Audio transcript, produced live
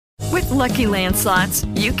Lucky Land Slots,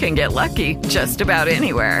 you can get lucky just about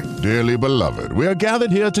anywhere. Dearly beloved, we are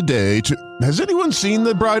gathered here today to... Has anyone seen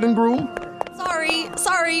the bride and groom?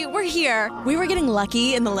 Sorry, we're here. We were getting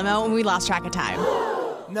lucky in the limo and we lost track of time.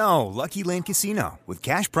 No, Lucky Land Casino, with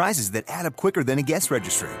cash prizes that add up quicker than a guest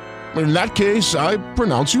registry. In that case, I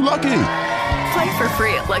pronounce you lucky. Play for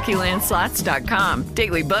free at LuckyLandSlots.com.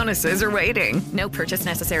 Daily bonuses are waiting. No purchase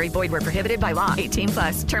necessary. Void where prohibited by law.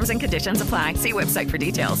 18+. Terms and conditions apply. See website for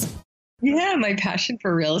details. Yeah, my passion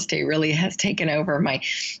for real estate really has taken over my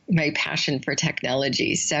passion for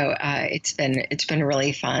technology. So it's been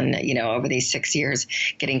really fun, over these 6 years,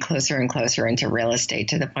 getting closer and closer into real estate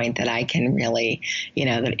to the point that I can really,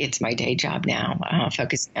 that it's my day job now,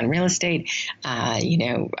 focusing on real estate,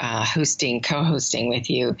 co-hosting with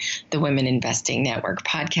you the Women Investing Network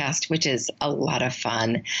podcast, which is a lot of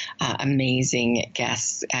fun, amazing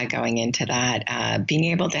guests going into that, being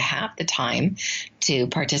able to have the time to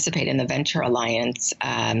participate in the Venture Alliance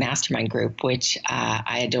mastermind group, which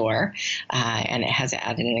I adore, and it has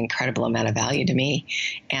added an incredible amount of value to me.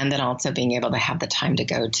 And then also being able to have the time to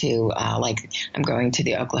go to, I'm going to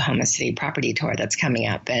the Oklahoma City property tour that's coming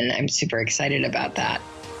up, and I'm super excited about that.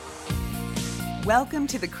 Welcome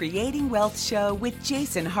to the Creating Wealth Show with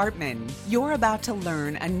Jason Hartman. You're about to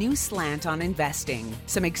learn a new slant on investing,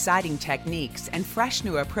 some exciting techniques, and fresh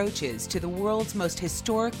new approaches to the world's most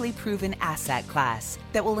historically proven asset class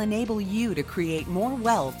that will enable you to create more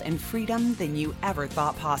wealth and freedom than you ever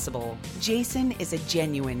thought possible. Jason is a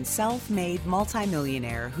genuine self-made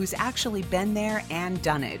multimillionaire who's actually been there and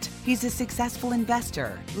done it. He's a successful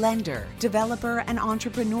investor, lender, developer, and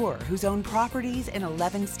entrepreneur who's owned properties in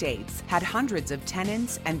 11 states, had hundreds of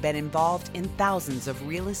tenants, and been involved in thousands of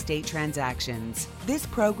real estate transactions. This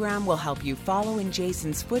program will help you follow in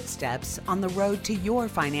Jason's footsteps on the road to your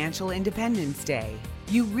financial independence day.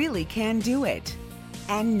 You really can do it.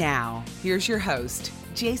 And now, here's your host,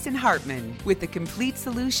 Jason Hartman, with the complete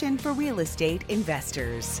solution for real estate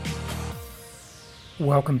investors.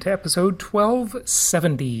 Welcome to episode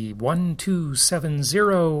 1270,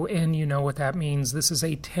 1270, and you know what that means. This is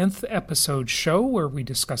a 10th episode show where we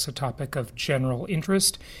discuss a topic of general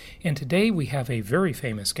interest, and today we have a very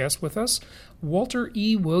famous guest with us, Walter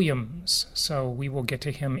E. Williams. So we will get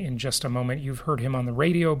to him in just a moment. You've heard him on the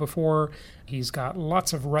radio before. He's got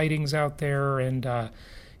lots of writings out there, and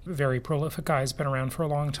very prolific guy, has been around for a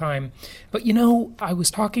long time. But I was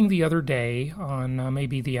talking the other day on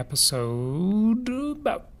maybe the episode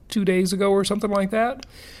about 2 days ago or something like that,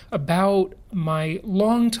 about my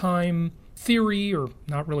longtime theory, or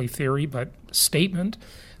not really theory, but statement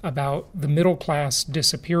about the middle class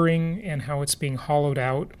disappearing and how it's being hollowed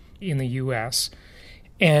out in the U.S.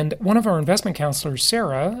 And one of our investment counselors,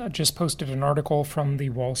 Sarah, just posted an article from the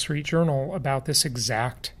Wall Street Journal about this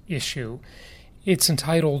exact issue. It's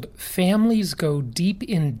entitled, "Families Go Deep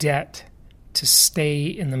in Debt to Stay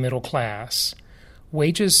in the Middle Class.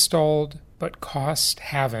 Wages Stalled, but Costs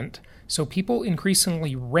Haven't. So people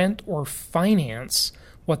increasingly rent or finance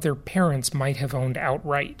what their parents might have owned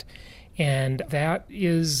outright." And that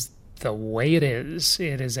is the way it is.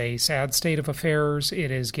 It is a sad state of affairs. It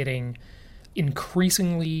is getting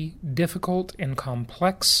increasingly difficult and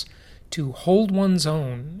complex to hold one's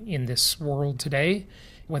own in this world today,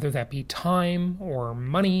 whether that be time or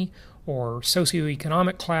money or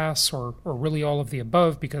socioeconomic class or really all of the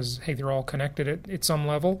above, because, hey, they're all connected at some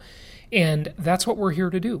level. And that's what we're here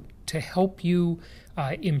to do, to help you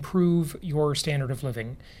improve your standard of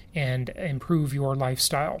living and improve your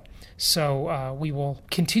lifestyle. So we will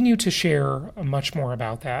continue to share much more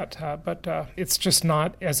about that, but it's just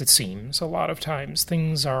not as it seems. A lot of times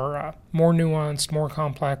things are more nuanced, more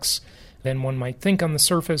complex than one might think on the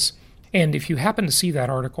surface. And if you happen to see that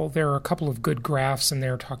article, there are a couple of good graphs in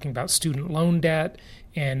there talking about student loan debt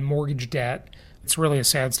and mortgage debt. It's really a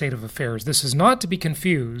sad state of affairs. This is not to be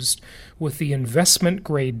confused with the investment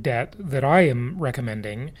grade debt that I am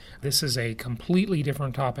recommending. This is a completely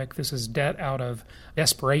different topic. This is debt out of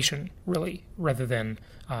desperation, really, rather than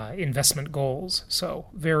investment goals. So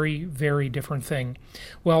very, very different thing.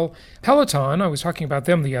 Well, Peloton, I was talking about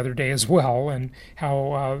them the other day as well, and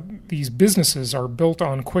how these businesses are built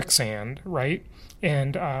on quicksand, right?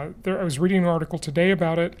 And I was reading an article today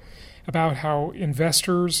about it, about how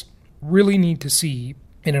investors really need to see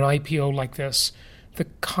in an IPO like this the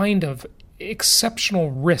kind of exceptional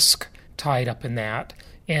risk tied up in that,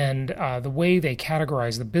 and the way they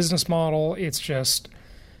categorize the business model. It's just,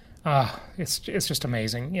 It's just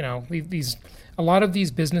amazing. A lot of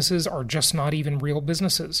these businesses are just not even real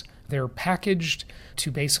businesses. They're packaged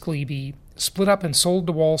to basically be split up and sold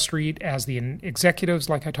to Wall Street as the executives,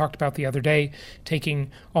 like I talked about the other day, taking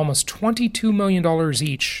almost $22 million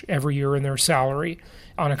each every year in their salary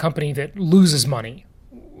on a company that loses money.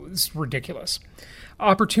 It's ridiculous.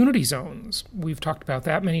 Opportunity zones. We've talked about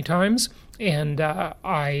that many times. And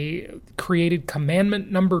I created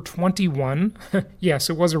commandment number 21. Yes,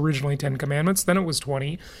 it was originally 10 commandments, then it was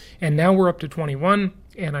 20, and now we're up to 21.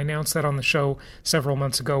 And I announced that on the show several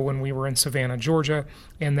months ago when we were in Savannah, Georgia,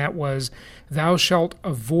 and that was, thou shalt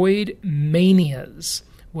avoid manias.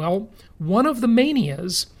 Well, one of the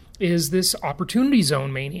manias is this opportunity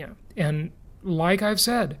zone mania. And like I've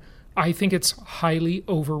said, I think it's highly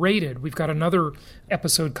overrated. We've got another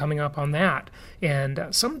episode coming up on that. And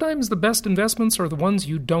sometimes the best investments are the ones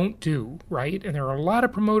you don't do, right? And there are a lot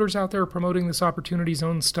of promoters out there promoting this opportunity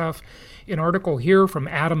zone stuff. An article here from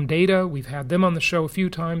Adam Data. We've had them on the show a few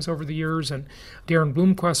times over the years. And Darren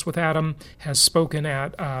Bloomquist with Adam has spoken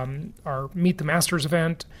at our Meet the Masters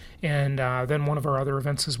event and then one of our other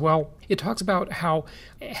events as well. It talks about how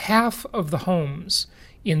half of the homes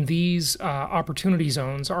in these opportunity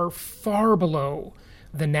zones are far below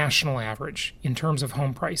the national average in terms of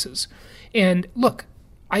home prices. And look,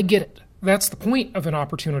 I get it. That's the point of an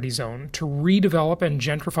opportunity zone, to redevelop and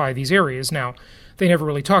gentrify these areas. Now, they never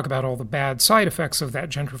really talk about all the bad side effects of that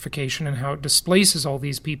gentrification and how it displaces all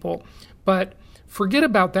these people. But forget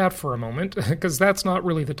about that for a moment, because that's not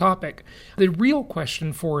really the topic. The real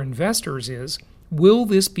question for investors is, will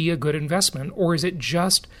this be a good investment, or is it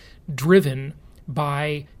just driven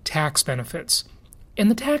by tax benefits?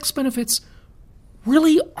 And the tax benefits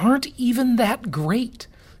really aren't even that great.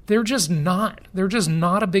 They're just not. They're just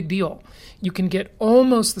not a big deal. You can get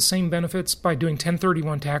almost the same benefits by doing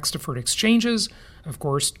 1031 tax-deferred exchanges. Of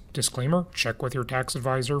course, disclaimer, check with your tax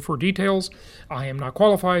advisor for details. I am not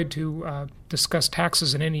qualified to discuss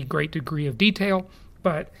taxes in any great degree of detail,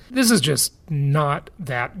 but this is just not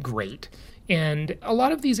that great. And a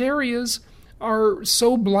lot of these areas are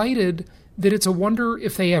so blighted that it's a wonder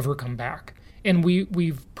if they ever come back. And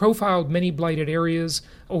we've profiled many blighted areas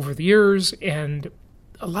over the years, and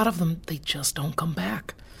a lot of them, they just don't come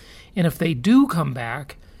back. And if they do come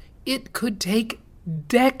back, it could take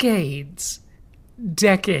decades.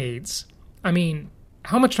 Decades. I mean,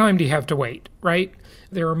 how much time do you have to wait, right?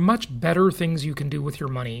 There are much better things you can do with your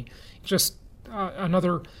money. Just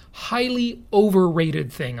another highly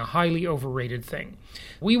overrated thing, a highly overrated thing.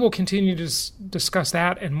 We will continue to discuss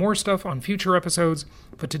that and more stuff on future episodes,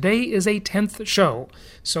 but today is a 10th show,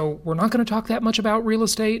 so we're not going to talk that much about real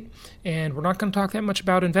estate, and we're not going to talk that much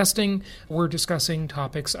about investing. We're discussing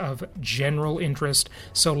topics of general interest,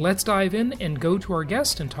 so let's dive in and go to our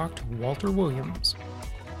guest and talk to Walter Williams.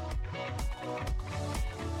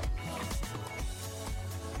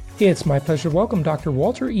 It's my pleasure to welcome Dr.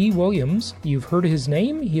 Walter E. Williams. You've heard his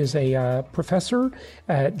name. He is a professor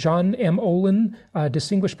at John M. Olin,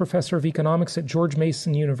 Distinguished Professor of Economics at George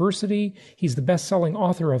Mason University. He's the best-selling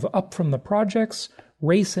author of Up from the Projects,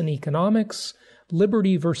 Race and Economics,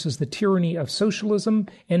 Liberty versus the Tyranny of Socialism,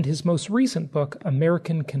 and his most recent book,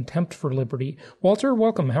 American Contempt for Liberty. Walter,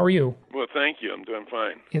 welcome. How are you? Well, thank you. I'm doing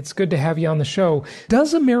fine. It's good to have you on the show.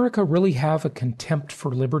 Does America really have a contempt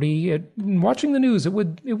for liberty? Watching the news, it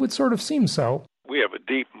would sort of seem so. We have a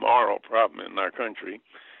deep moral problem in our country.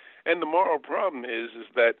 And the moral problem is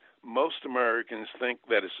that most Americans think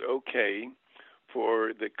that it's okay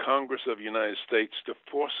for the Congress of the United States to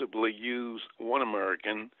forcibly use one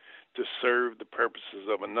American to serve the purposes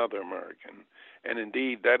of another American. And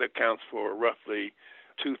indeed, that accounts for roughly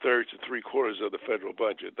 2/3 to 3/4 of the federal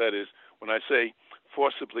budget. That is, when I say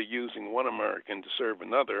forcibly using one American to serve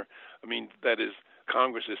another, I mean that is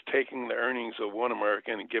Congress is taking the earnings of one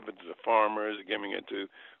American and giving it to the farmers, giving it to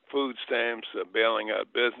food stamps, bailing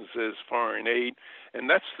out businesses, foreign aid, and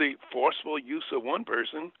that's the forceful use of one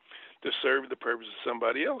person to serve the purpose of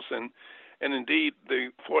somebody else. And indeed, the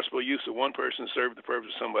forcible use of one person to serve the purpose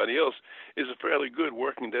of somebody else is a fairly good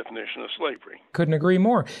working definition of slavery. Couldn't agree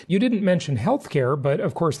more. You didn't mention healthcare, but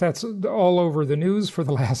of course that's all over the news for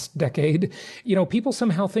the last decade. You know, people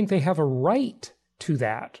somehow think they have a right to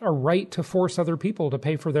that, a right to force other people to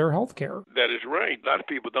pay for their healthcare. That is right. A lot of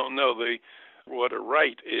people don't know what a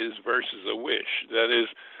right is versus a wish. That is,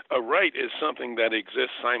 a right is something that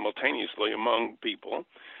exists simultaneously among people,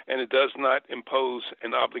 and it does not impose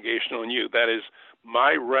an obligation on you. That is,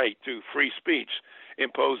 my right to free speech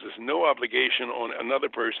imposes no obligation on another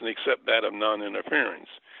person except that of non-interference.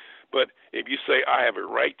 But if you say I have a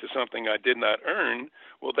right to something I did not earn,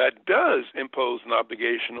 well, that does impose an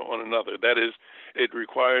obligation on another. That is, it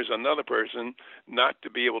requires another person not to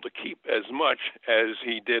be able to keep as much as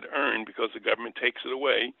he did earn because the government takes it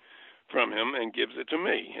away from him and gives it to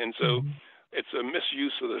me. And so it's a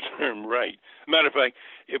misuse of the term right. Matter of fact,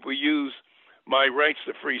 if we use my rights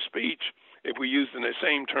to free speech, if we used in the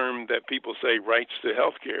same term that people say rights to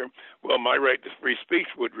health care, well, my right to free speech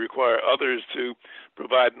would require others to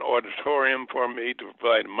provide an auditorium for me, to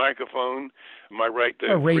provide a microphone. My right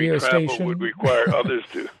to free travel station would require others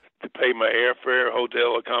to pay my airfare,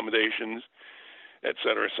 hotel accommodations, et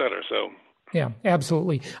cetera, et cetera. So, yeah,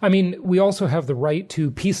 absolutely. I mean, we also have the right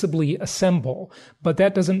to peaceably assemble, but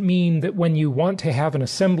that doesn't mean that when you want to have an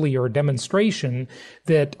assembly or a demonstration,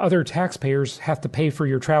 that other taxpayers have to pay for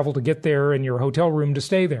your travel to get there and your hotel room to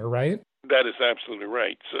stay there, right? That is absolutely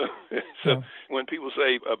right. So when people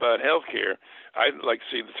say about health care, I like to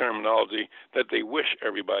see the terminology that they wish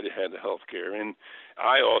everybody had health care. And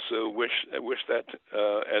I also wish that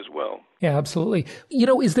as well. Yeah, absolutely. You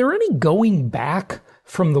know, is there any going back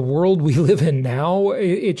from the world we live in now?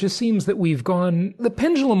 It just seems that the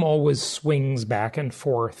pendulum always swings back and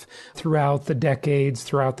forth throughout the decades,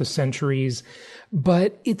 throughout the centuries.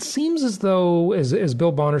 But it seems as though, as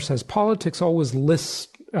Bill Bonner says, politics always lists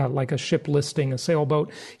like a ship listing a sailboat,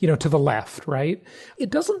 to the left, right? It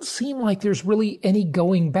doesn't seem like there's really any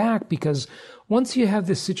going back, because once you have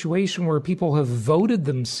this situation where people have voted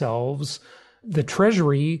themselves, the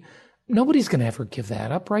Treasury, nobody's going to ever give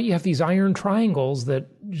that up, right? You have these iron triangles that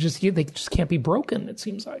they just can't be broken, it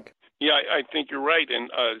seems like. Yeah, I think you're right. And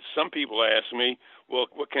some people ask me, well,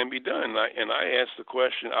 what can be done? And I ask the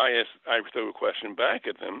question, I throw a question back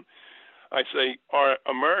at them. I say, are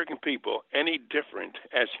American people any different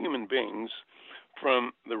as human beings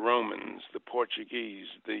from the Romans, the Portuguese,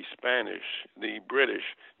 the Spanish, the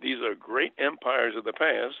British? These are great empires of the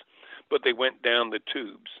past, but they went down the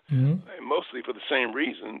tubes, mostly for the same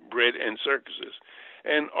reason, bread and circuses.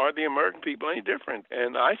 And are the American people any different?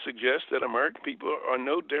 And I suggest that American people are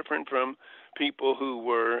no different from people who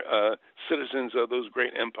were citizens of those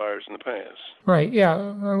great empires in the past. Right, yeah,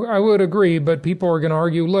 I would agree, but people are going to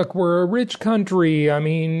argue, look, we're a rich country. I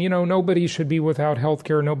mean, nobody should be without health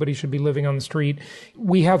care. Nobody should be living on the street.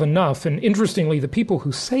 We have enough. And interestingly, the people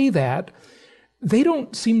who say that, they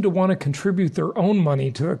don't seem to want to contribute their own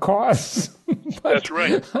money to the cause. That's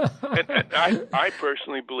right. And I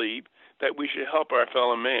personally believe that we should help our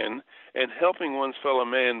fellow man, and helping one's fellow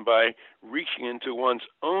man by reaching into one's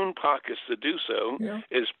own pockets to do so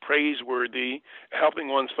is praiseworthy. Helping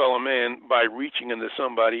one's fellow man by reaching into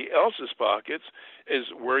somebody else's pockets is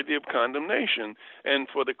worthy of condemnation. And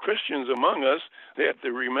for the Christians among us, they have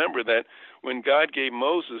to remember that when God gave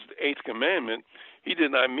Moses the 8th commandment, he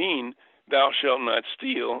did not mean thou shalt not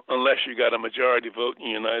steal unless you got a majority vote in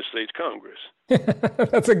the United States Congress.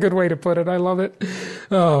 That's a good way to put it. I love it.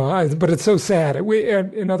 But it's so sad.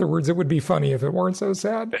 In other words, it would be funny if it weren't so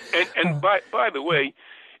sad. And by the way,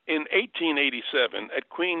 in 1887, at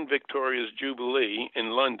Queen Victoria's Jubilee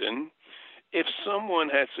in London, if someone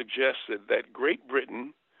had suggested that Great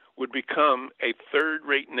Britain would become a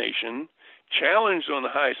third-rate nation, challenged on the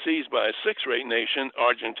high seas by a sixth-rate nation,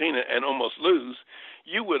 Argentina, and almost lose,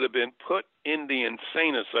 you would have been put in the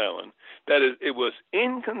insane asylum. That is, it was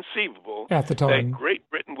inconceivable at the time that Great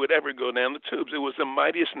Britain would ever go down the tubes. It was the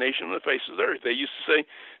mightiest nation on the face of the earth. They used to say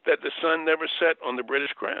that the sun never set on the British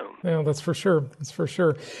crown. Yeah, that's for sure. That's for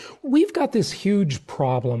sure. We've got this huge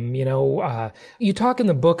problem. You talk in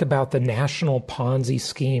the book about the national Ponzi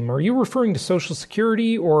scheme. Are you referring to Social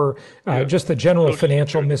Security or just the general Social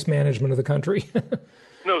financial Security mismanagement of the country?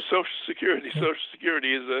 No, Social Security. Yeah. Social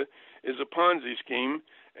Security is a Ponzi scheme,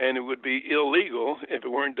 and it would be illegal if it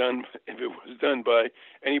was done by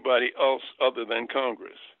anybody else other than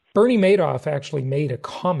Congress. Bernie Madoff actually made a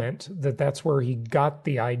comment that that's where he got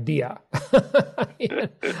the idea.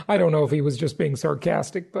 I don't know if he was just being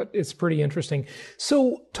sarcastic, but it's pretty interesting.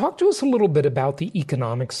 So talk to us a little bit about the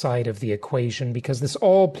economic side of the equation, because this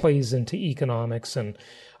all plays into economics, and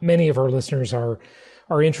many of our listeners are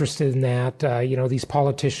interested in that. These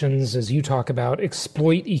politicians, as you talk about,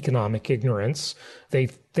 exploit economic ignorance. They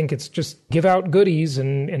think it's just give out goodies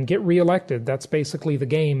and get reelected. That's basically the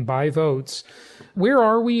game, buy votes. Where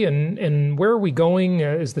are we and where are we going?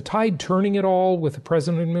 Is the tide turning at all with the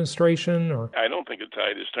present administration? Or I don't think the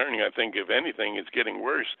tide is turning. I think, if anything, it's getting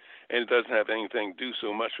worse, and it doesn't have anything to do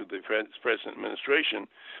so much with the present administration.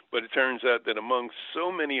 But it turns out that among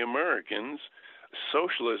so many Americans,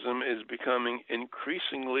 socialism is becoming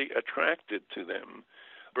increasingly attracted to them.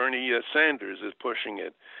 Bernie Sanders is pushing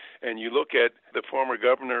it. And you look at the former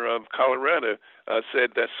governor of Colorado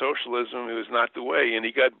said that socialism is not the way, and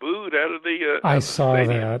he got booed out of the I saw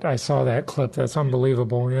that. I saw that clip. That's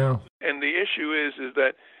unbelievable, yeah. And the issue is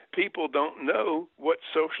that people don't know what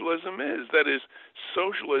socialism is. That is,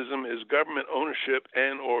 socialism is government ownership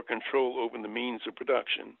and or control over the means of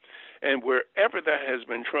production. And wherever that has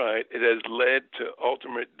been tried, it has led to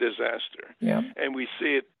ultimate disaster. Yeah. And we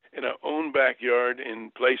see it in our own backyard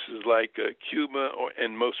in places like Cuba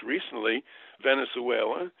and most recently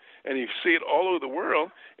Venezuela. And you see it all over the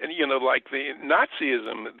world. And, like the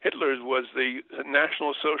Nazism, Hitler was the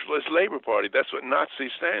National Socialist Labor Party. That's what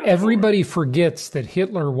Nazi stands for. Everybody forgets that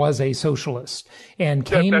Hitler was a socialist and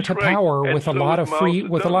came to power with a lot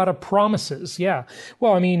of promises. Yeah.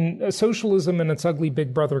 Well, I mean, socialism and its ugly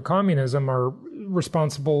big brother communism are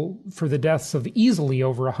responsible for the deaths of easily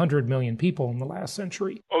over 100 million people in the last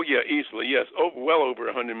century. Oh, yeah, easily, yes. Well over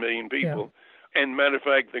 100 million people. Yeah. And matter of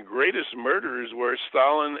fact, the greatest murderers were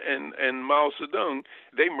Stalin and Mao Zedong.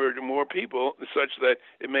 They murdered more people such that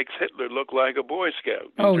it makes Hitler look like a Boy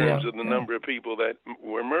Scout in terms of the number of people that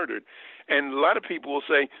were murdered. And a lot of people will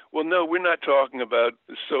say, well, no, we're not talking about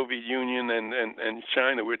the Soviet Union and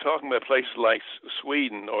China. We're talking about places like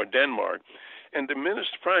Sweden or Denmark. And the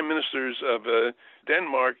prime ministers of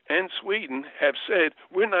Denmark and Sweden have said,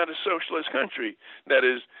 we're not a socialist country. That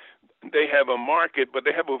is, they have a market, but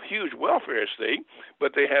they have a huge welfare state,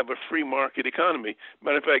 but they have a free market economy.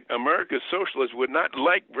 Matter of fact, America's socialists would not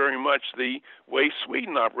like very much the way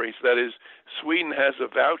Sweden operates. That is, Sweden has a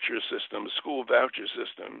voucher system, a school voucher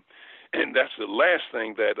system. And that's the last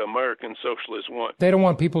thing that American socialists want. They don't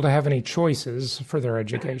want people to have any choices for their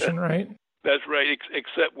education, right? That's right,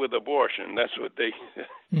 except with abortion. That's what they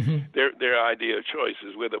their idea of choice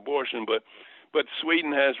is with abortion. But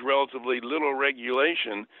Sweden has relatively little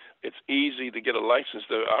regulation. It's easy to get a license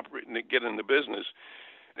to operate and to get in the business.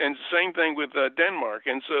 And same thing with Denmark.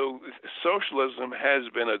 And so socialism has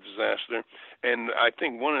been a disaster. And I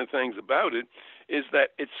think one of the things about it is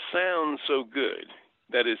that it sounds so good.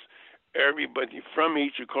 That is, everybody from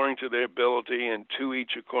each according to their ability and to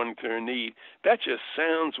each according to their need. That just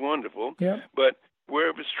sounds wonderful. Yeah. But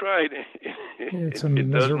wherever it's tried, it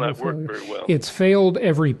does not work very well. It's failed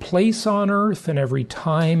every place on earth and every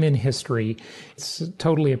time in history. It's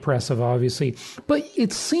totally oppressive, obviously. But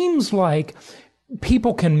it seems like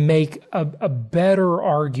people can make a better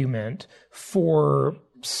argument for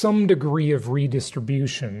some degree of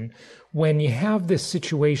redistribution when you have this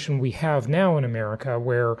situation we have now in America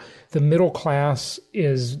where the middle class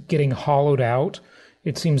is getting hollowed out.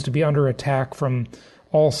 It seems to be under attack from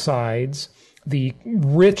all sides. The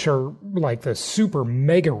rich are like the super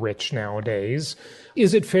mega rich nowadays.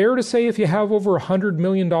 Is it fair to say if you have over $100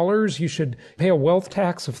 million, you should pay a wealth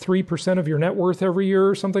tax of 3% of your net worth every year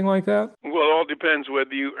or something like that? Well, it all depends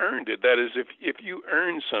whether you earned it. That is, if you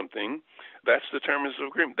earn something, that's the terms of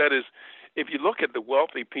agreement. That is, if you look at the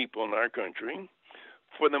wealthy people in our country,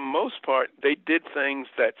 for the most part, they did things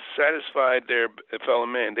that satisfied their fellow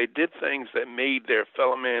man. They did things that made their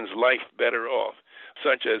fellow man's life better off,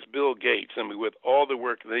 such as Bill Gates. I mean, with all the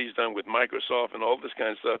work that he's done with Microsoft and all this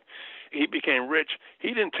kind of stuff, he became rich. He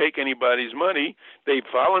didn't take anybody's money. They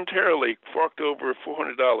voluntarily forked over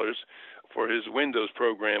 $400 for his Windows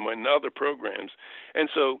program and other programs. And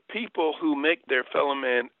so people who make their fellow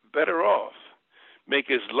man better off, make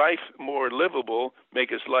his life more livable, make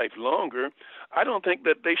his life longer, I don't think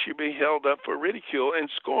that they should be held up for ridicule and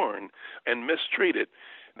scorn and mistreated.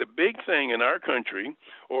 The big thing in our country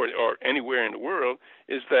or anywhere in the world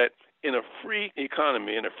is that in a free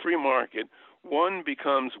economy, in a free market, one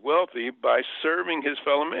becomes wealthy by serving his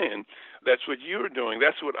fellow man. That's what you're doing.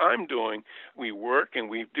 That's what I'm doing. We work and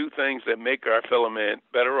we do things that make our fellow man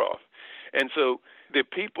better off. And so the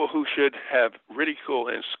people who should have ridicule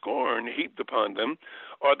and scorn heaped upon them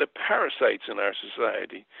are the parasites in our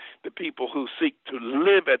society, the people who seek to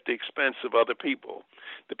live at the expense of other people,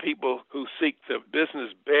 the people who seek the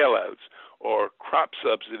business bailouts or crop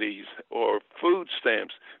subsidies or food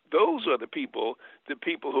stamps. Those are the people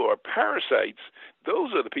who are parasites.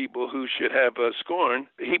 Those are the people who should have scorn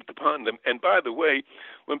heaped upon them. And by the way,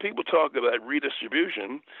 when people talk about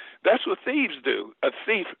redistribution, that's what thieves do. A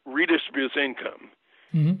thief redistributes income.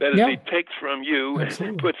 Mm-hmm. That is, he takes from you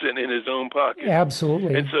and puts it in his own pocket.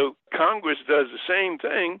 Absolutely. And so Congress does the same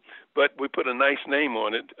thing, but we put a nice name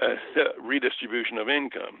on it, redistribution of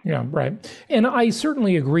income. Yeah, right. And I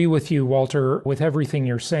certainly agree with you, Walter, with everything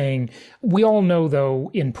you're saying. We all know,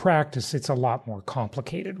 though, in practice, it's a lot more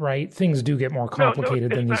complicated, right? Things do get more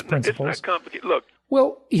complicated than these principles. It's not complicated. Look.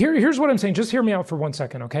 Well, here's what I'm saying. Just hear me out for 1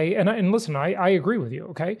 second, okay? And listen, I agree with you,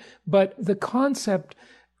 okay? But the concept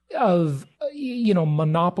of,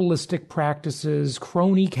 monopolistic practices,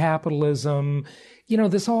 crony capitalism,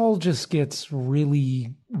 this all just gets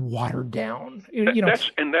really watered down. That's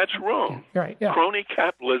wrong. Yeah, right. Yeah. Crony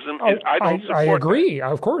capitalism. I don't support I agree. that.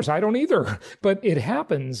 Of course, I don't either. But it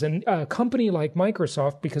happens. And a company like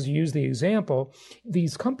Microsoft, because you use the example,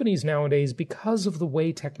 these companies nowadays, because of the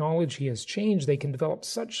way technology has changed, they can develop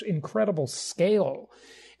such incredible scale.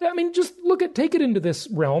 I mean, just take it into this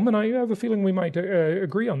realm, and I have a feeling we might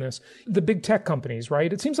agree on this. The big tech companies,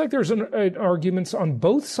 right? It seems like there's arguments on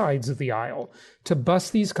both sides of the aisle to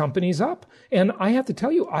bust these companies up. And I have to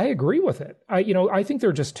tell you, I agree with it. I think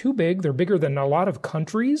they're just too big. They're bigger than a lot of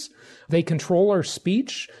countries. They control our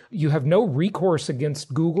speech. You have no recourse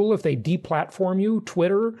against Google if they deplatform you.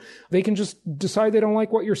 Twitter, they can just decide they don't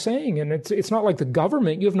like what you're saying. And it's not like the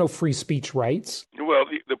government. You have no free speech rights. Well,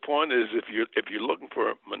 the point is, if you're looking for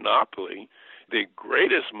a monopoly, the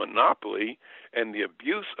greatest monopoly and the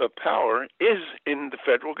abuse of power is in the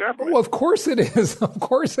federal government. Well, of course it is. Of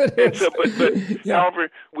course it is. So, but yeah. However,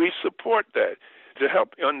 we support that. To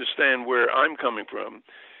help you understand where I'm coming from,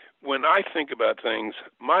 when I think about things,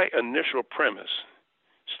 my initial premise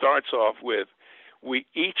starts off with, we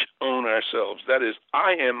each own ourselves. That is,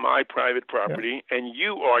 I am my private property, and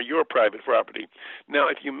you are your private property. Now,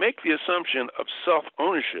 if you make the assumption of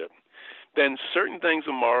self-ownership, then certain things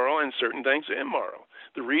are moral and certain things are immoral.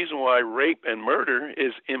 The reason why rape and murder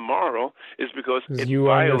is immoral is because it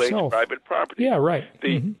violates private property. Yeah, right.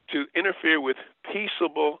 To interfere with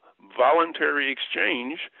peaceable, voluntary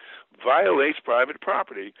exchange violates private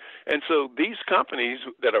property. And so these companies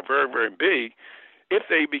that are very, very big, if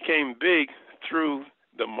they became big through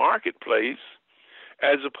the marketplace,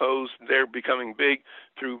 as opposed they're becoming big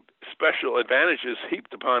through special advantages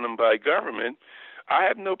heaped upon them by government, I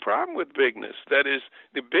have no problem with bigness. That is,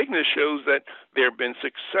 the bigness shows that they've been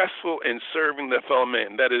successful in serving their fellow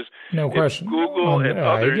man. That is, no question. Google and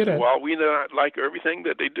others, while we do not like everything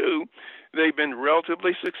that they do, they've been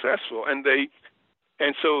relatively successful.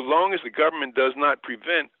 And so long as the government does not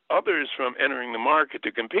prevent others from entering the market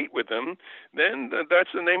to compete with them, then that's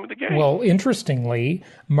the name of the game. Well, interestingly,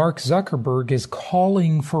 Mark Zuckerberg is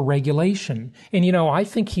calling for regulation. And, I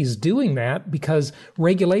think he's doing that because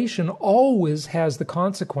regulation always has the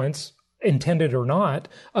consequence, intended or not,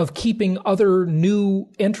 of keeping other new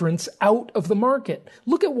entrants out of the market.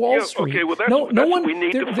 Look at Wall Street. Okay, well, that's what we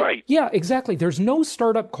need to fight. Yeah, exactly. There's no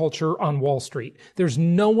startup culture on Wall Street. There's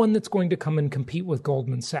no one that's going to come and compete with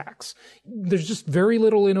Goldman Sachs. There's just very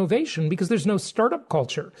little innovation because there's no startup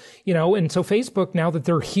culture, and so Facebook, now that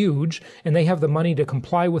they're huge and they have the money to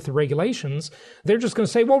comply with the regulations, they're just going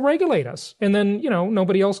to say, well, regulate us. And then,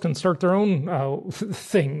 nobody else can start their own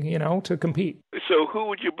thing, to compete. So who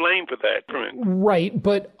would you blame for that? Right,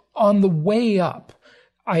 but on the way up,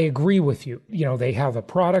 I agree with you. They have a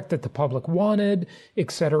product that the public wanted,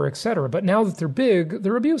 et cetera, et cetera. But now that they're big,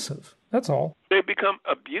 they're abusive. That's all. They become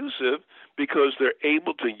abusive because they're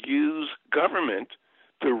able to use government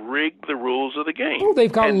to rig the rules of the game. Oh,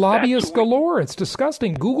 they've got lobbyists galore. It's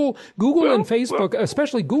disgusting. Google and Facebook,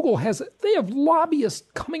 especially Google, they have lobbyists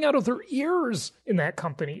coming out of their ears in that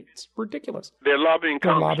company. It's ridiculous. They're lobbying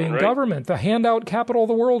Congress, lobbying right? government. The handout capital of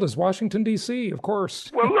the world is Washington, D.C., of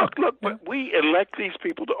course. Well, look, but we elect these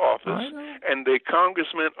people to office, and the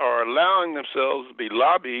congressmen are allowing themselves to be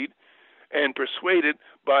lobbied and persuaded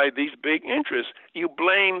by these big interests. You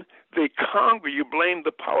blame the Congress, you blame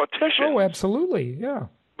the politicians. Oh, absolutely, yeah.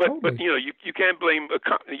 But you can't blame a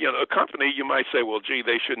company. You might say, well, gee,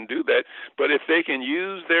 they shouldn't do that. But if they can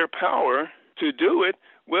use their power to do it,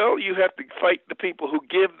 well, you have to fight the people who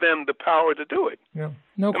give them the power to do it. Yeah,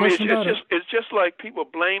 no question about it. It's just like people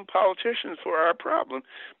blame politicians for our problem,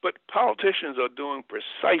 but politicians are doing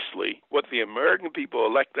precisely what the American people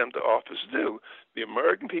elect them to office do. The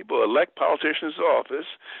American people elect politicians to office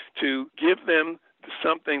to give them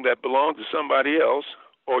something that belongs to somebody else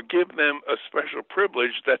or give them a special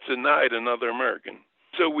privilege that's denied another American.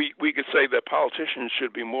 So we could say that politicians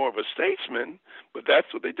should be more of a statesman, but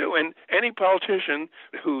that's what they do. And any politician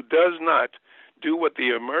who does not do what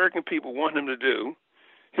the American people want him to do,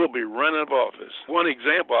 he'll be run out of office. One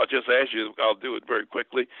example, I'll just ask you, I'll do it very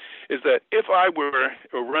quickly, is that if I were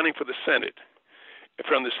running for the Senate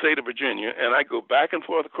from the state of Virginia, and I go back and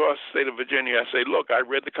forth across the state of Virginia, I say, look, I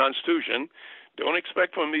read the Constitution. Don't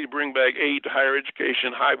expect for me to bring back aid to higher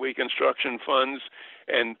education, highway construction funds,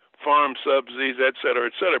 and farm subsidies, et cetera,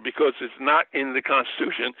 because it's not in the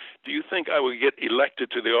Constitution. Do you think I would get elected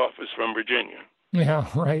to the office from Virginia? Yeah,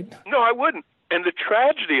 right. No, I wouldn't. And the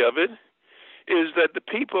tragedy of it is that the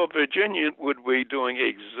people of Virginia would be doing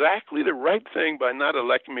exactly the right thing by not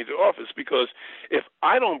electing me to office, because if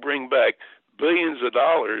I don't bring back billions of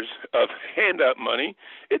dollars of handout money,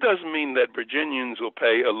 it doesn't mean that Virginians will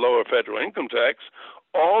pay a lower federal income tax.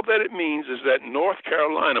 All that it means is that North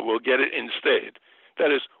Carolina will get it instead.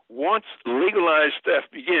 That is, once legalized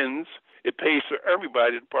theft begins, it pays for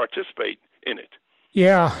everybody to participate in it.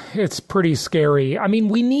 Yeah, it's pretty scary. I mean,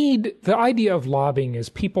 the idea of lobbying is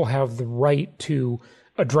people have the right to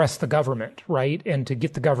address the government, right? And to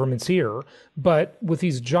get the government's ear. But with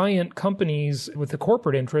these giant companies, with the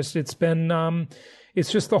corporate interest, it's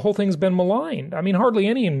just the whole thing's been maligned. I mean, hardly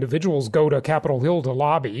any individuals go to Capitol Hill to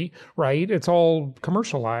lobby, right? It's all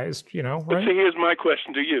commercialized, right? But see, here's my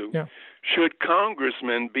question to you. Yeah. Should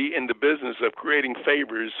congressmen be in the business of creating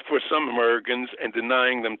favors for some Americans and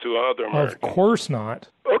denying them to other Americans? Of course not.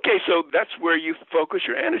 Okay, so that's where you focus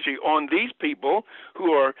your energy, on these people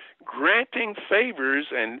who are granting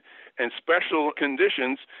favors and special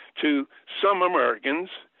conditions to some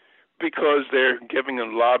Americans because they're giving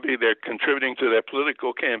them lobby, they're contributing to their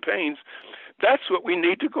political campaigns. That's what we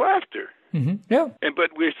need to go after. Mm-hmm. Yeah.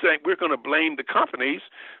 But we're saying we're going to blame the companies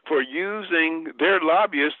for using their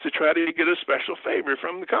lobbyists to try to get a special favor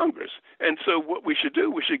from the Congress. And so what we should do,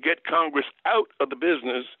 we should get Congress out of the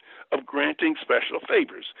business of granting special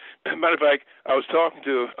favors. As a matter of fact, I was talking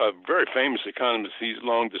to a very famous economist, he's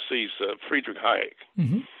long deceased, Friedrich Hayek.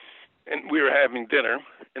 Mm-hmm. And we were having dinner,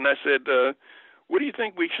 and I said, what do you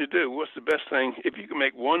think we should do? What's the best thing? If you could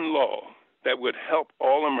make one law that would help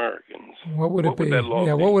all Americans, what would it be? That law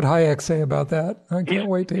be? What would Hayek say about that? I can't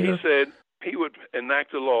wait to hear. He said he would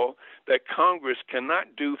enact a law that Congress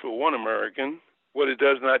cannot do for one American what it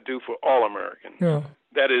does not do for all Americans. Yeah.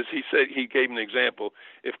 That is, he said, he gave an example.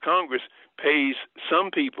 If Congress pays some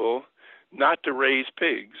people not to raise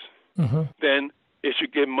pigs, then it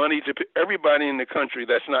should give money to everybody in the country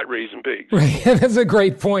that's not raising pigs. Right. That's a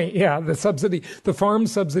great point. Yeah, the farm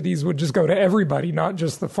subsidies would just go to everybody, not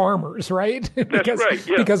just the farmers, right? That's right.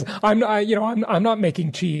 Yeah. Because I'm not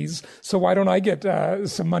making cheese, so why don't I get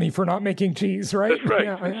some money for not making cheese, right? That's right.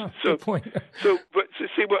 Yeah, so, good point. But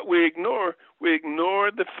see what we ignore. We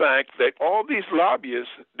ignore the fact that all these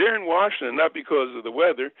lobbyists, they're in Washington not because of the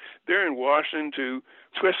weather. They're in Washington to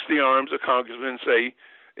twist the arms of congressmen and say,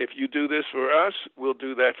 if you do this for us, we'll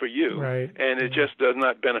do that for you. Right. And it just does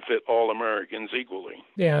not benefit all Americans equally.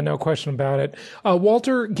 Yeah, no question about it.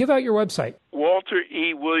 Walter, give out your website.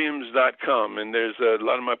 WalterEWilliams.com. And there's a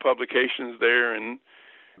lot of my publications there and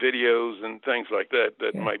videos and things like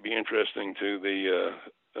that might be interesting to the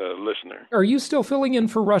listener. Are you still filling in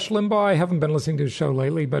for Rush Limbaugh? I haven't been listening to his show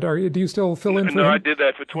lately, but do you still fill in for him? No, I did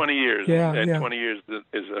that for 20 years. Yeah, and 20 years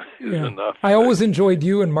is enough. I always enjoyed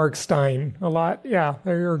you and Mark Stein a lot. Yeah,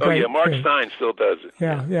 you're great. Oh, yeah, Mark Stein still does it.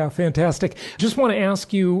 Yeah, fantastic. Just want to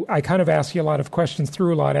ask you, I kind of asked you a lot of questions,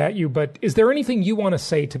 threw a lot at you, but is there anything you want to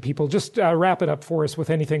say to people? Just wrap it up for us with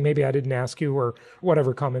anything maybe I didn't ask you or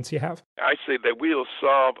whatever comments you have. I say that we'll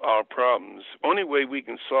solve our problems. Only way we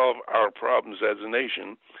can solve our problems as a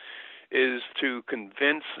nation is to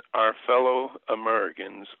convince our fellow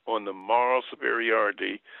Americans on the moral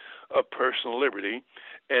superiority of personal liberty.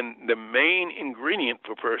 And the main ingredient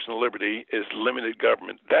for personal liberty is limited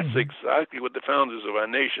government. That's exactly what the founders of our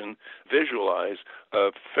nation visualized,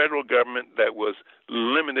 a federal government that was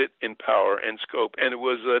limited in power and scope. And it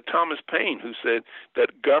was Thomas Paine who said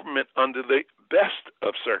that government under the best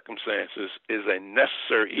of circumstances is a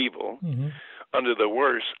necessary evil. Under the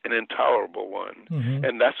worst, an intolerable one.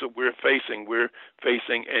 And that's what we're facing. We're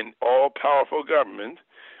facing an all-powerful government.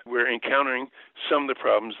 We're encountering some of the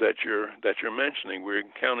problems that you're mentioning. We're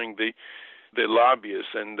encountering the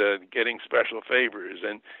lobbyists and getting special favors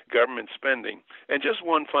and government spending. And just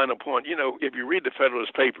one final point. If you read the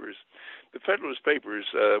Federalist Papers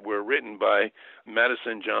were written by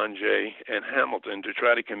Madison, John Jay, and Hamilton to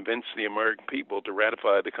try to convince the American people to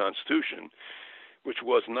ratify the Constitution, which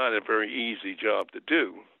was not a very easy job to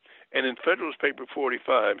do. And in Federalist Paper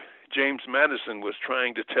 45, James Madison was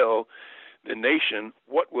trying to tell the nation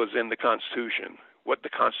what was in the Constitution, what the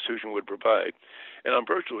Constitution would provide. And I'm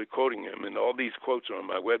virtually quoting him, and all these quotes are on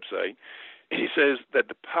my website. He says that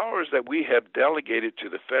the powers that we have delegated to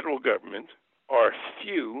the federal government are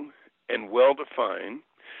few and well-defined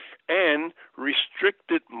and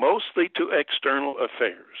restricted mostly to external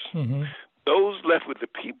affairs. Those left with the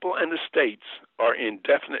people and the states are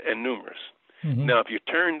indefinite and numerous. Now, if you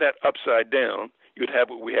turn that upside down, you'd have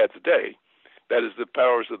what we have today. That is, the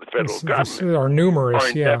powers of the federal government are numerous,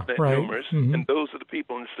 indefinite and numerous, and those of the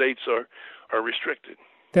people in the states are restricted.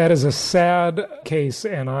 That is a sad case,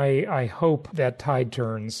 and I hope that tide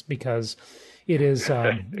turns because It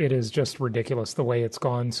is just ridiculous the way it's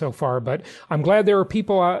gone so far. But I'm glad there are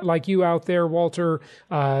people like you out there, Walter,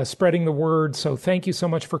 spreading the word. So thank you so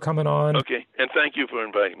much for coming on. Okay, and thank you for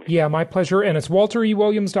inviting me. Yeah, my pleasure. And it's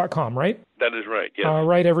walterewilliams.com, right? That is right, yes. All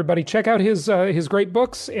right, everybody. Check out his great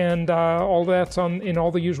books, and all that's in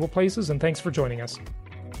all the usual places. And thanks for joining us.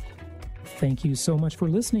 Thank you so much for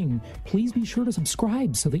listening. Please be sure to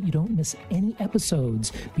subscribe so that you don't miss any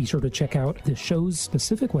episodes. Be sure to check out the show's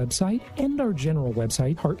specific website and our general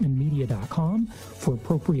website, hartmanmedia.com, for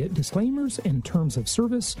appropriate disclaimers and terms of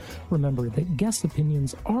service. Remember that guest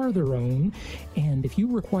opinions are their own, and if you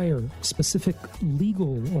require specific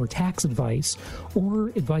legal or tax advice or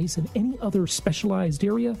advice in any other specialized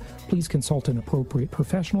area, please consult an appropriate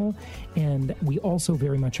professional. And we also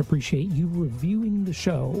very much appreciate you reviewing the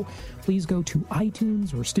show. Please go to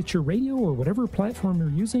iTunes or Stitcher Radio or whatever platform you're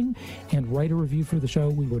using and write a review for the show.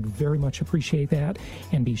 We would very much appreciate that.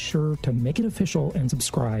 And be sure to make it official and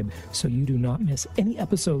subscribe so you do not miss any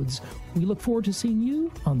episodes. We look forward to seeing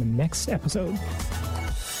you on the next episode.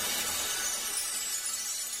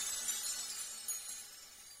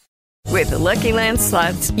 With the Lucky Land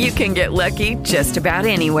Slots, you can get lucky just about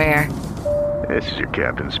anywhere. This is your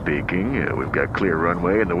captain speaking. We've got clear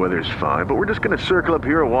runway and the weather's fine, but we're just going to circle up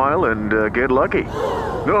here a while and get lucky.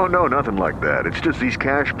 No, nothing like that. It's just these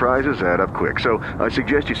cash prizes add up quick. So I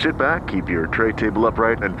suggest you sit back, keep your tray table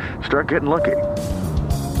upright, and start getting lucky.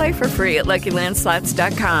 Play for free at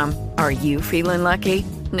LuckyLandSlots.com. Are you feeling lucky?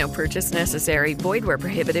 No purchase necessary. Void where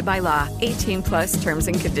prohibited by law. 18+ terms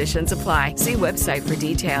and conditions apply. See website for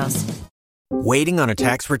details. Waiting on a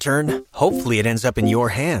tax return? Hopefully it ends up in your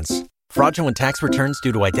hands. Fraudulent tax returns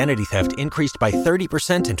due to identity theft increased by 30%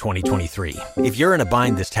 in 2023. If you're in a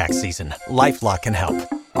bind this tax season, LifeLock can help.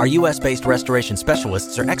 Our U.S.-based restoration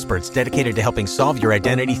specialists are experts dedicated to helping solve your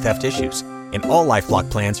identity theft issues. And all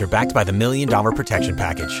LifeLock plans are backed by the $1 Million Protection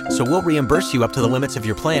Package. So we'll reimburse you up to the limits of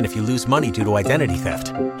your plan if you lose money due to identity theft.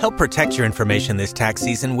 Help protect your information this tax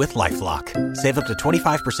season with LifeLock. Save up to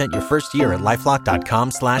 25% your first year at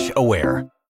LifeLock.com/aware.